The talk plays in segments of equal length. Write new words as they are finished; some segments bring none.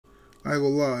I ain't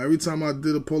gonna lie. Every time I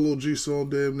did a Polo G song,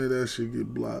 damn near that shit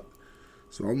get blocked.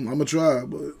 So I'm gonna try,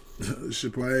 but this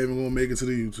shit probably ain't even gonna make it to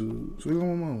the YouTube. So what's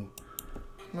going on?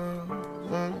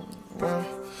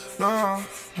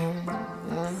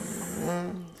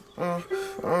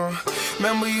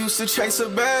 Remember you used to chase a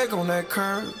bag on that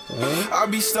curb. I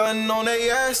be stunting on they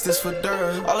ass, this for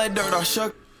dirt. All that dirt I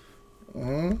shook.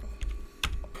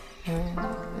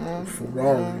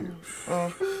 Ferraris.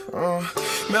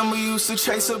 Remember you used to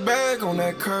chase a bag on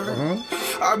that curb.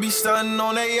 I be stunting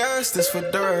on they ass, this for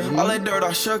dirt. All that dirt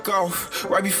I shook off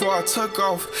right before I took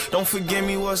off. Don't forgive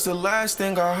me was the last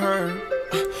thing I heard.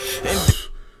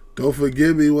 Don't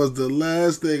forgive me was the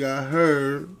last thing I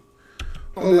heard.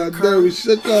 All that dirt we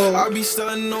shook off. I be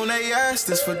stunting on they ass,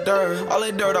 this for dirt. All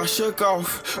that dirt I shook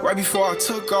off right before I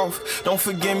took off. Don't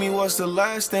forgive me was the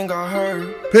last thing I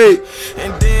heard. Pete.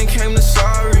 And then came the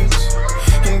sorries,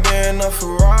 and then the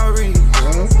Ferraris.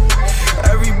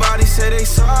 Everybody say they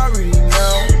sorry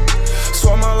now.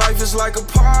 So my life is like a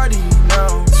party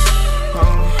now.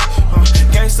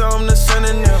 Gangsta, I'm the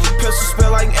synonym. Pistol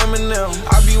spit like Eminem.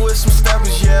 I be with some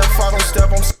steppers, yeah. If I don't step,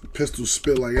 I'm pistol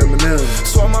spit like Eminem.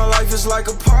 So my life is like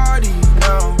a party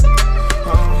now.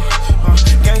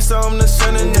 Gangsta, I'm the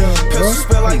synonym. Pistol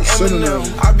spit like Eminem.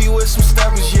 I be with some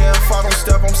steppers, yeah. If I don't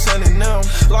step, I'm sending them.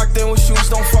 Locked in with shoes,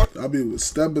 don't fuck. I be with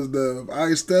steppers now. If I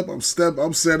ain't step, I'm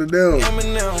sending them.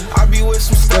 Eminem. I be with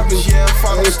some steppers, yeah. If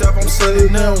I don't step, I'm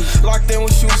sending them. Locked in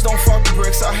with shoes, don't fuck the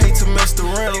bricks. I hate to miss the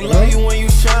rim. They love you when you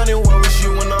shining. Where was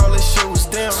you when all this shit was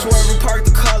dim? Swerving, park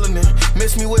the Cullinan.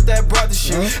 Miss me with that brother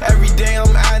shit. Every day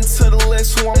I'm adding to the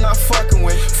list who I'm not fucking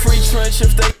with. Free trench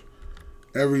if they.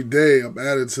 Every day I'm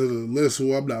adding to the list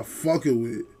who I'm not fucking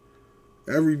with.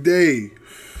 Every day.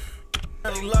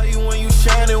 They love you when you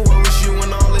shining. Where was you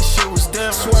when all this shit was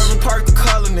dim? Swerving, park the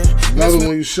Cullinan. Love it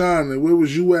when you shining. Where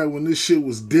was you at when this shit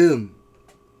was dim?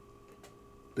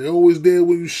 They always there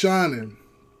when you shining.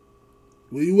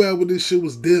 Where you at when this shit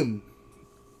was dim?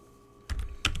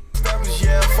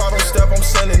 Yeah, if I don't step, I'm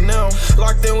sending them.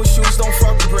 Locked in with shoes, don't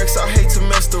fuck the bricks. I hate to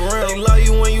miss the rim. They love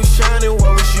you when you shining.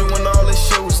 Where was you when all this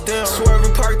shit was dim?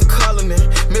 Swerving, park the Cullinan.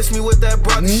 Miss me with that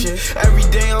brother shit. Every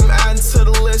day I'm adding to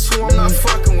the list who I'm not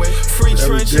fucking with. Free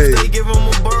trench if they give them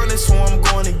a bonus, who I'm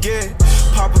going to get.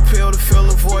 Pop a pill to fill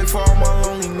the void for all my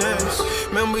loneliness.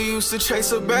 Remember you used to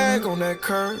chase a bag on that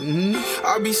curb.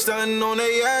 I be stunting on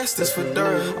they ass, this for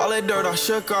dirt. All that dirt I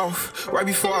shook off right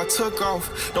before I took off.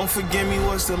 Don't forgive me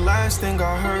was the last thing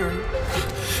I heard.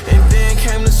 And then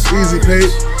came the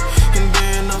sorries, and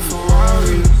then the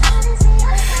Ferraris.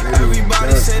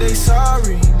 Everybody say they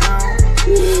sorry now.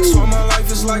 So my life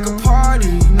is like a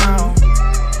party now.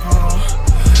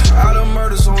 Out of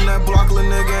murders on that block,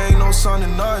 little nigga ain't no son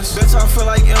in us. Bitch, I feel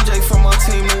like MJ for my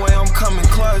team the way I'm coming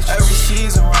clutch. Every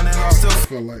season running, I still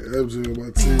feel like MJ on my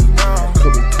team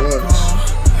coming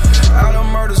clutch. Out of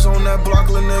murders on that block,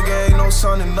 little nigga ain't no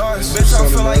son in us. Bitch, I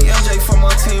feel like MJ for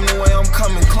my team the way I'm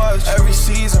coming clutch. Every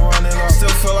season running, I still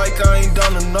feel like I ain't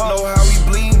done enough. Know how we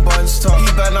bleeding, buttons tough. He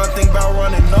better not think about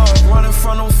running up. Running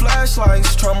from them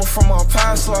flashlights, trauma from my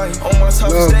past life. On my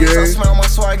toughest days, I smell my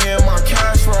swag and my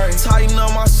cash right. Tighten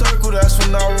up my circle, that's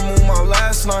when I remove my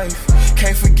last knife.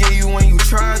 Can't forget you when you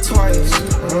tried twice.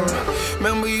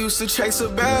 Remember you used to chase a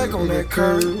bag on that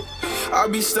curb. I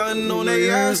be stunting on they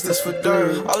ass, this for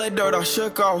dirt. All that dirt I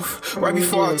shook off right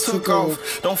before I took off.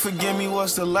 Don't forgive me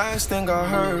was the last thing I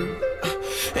heard.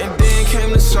 And then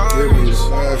came the sorries,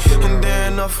 and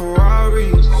then the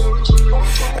Ferraris.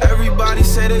 Everybody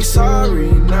say they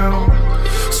sorry now.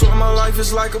 So my life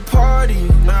is like a party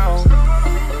now.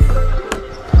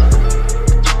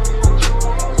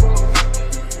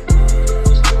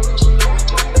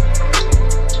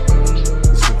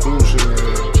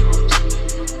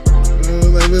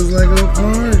 It's like a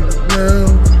party now.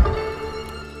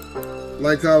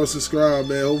 Like, comment, subscribe,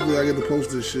 man. Hopefully I get to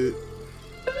post this shit.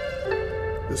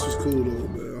 This was cool though,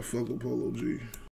 man. I fuck with Polo G.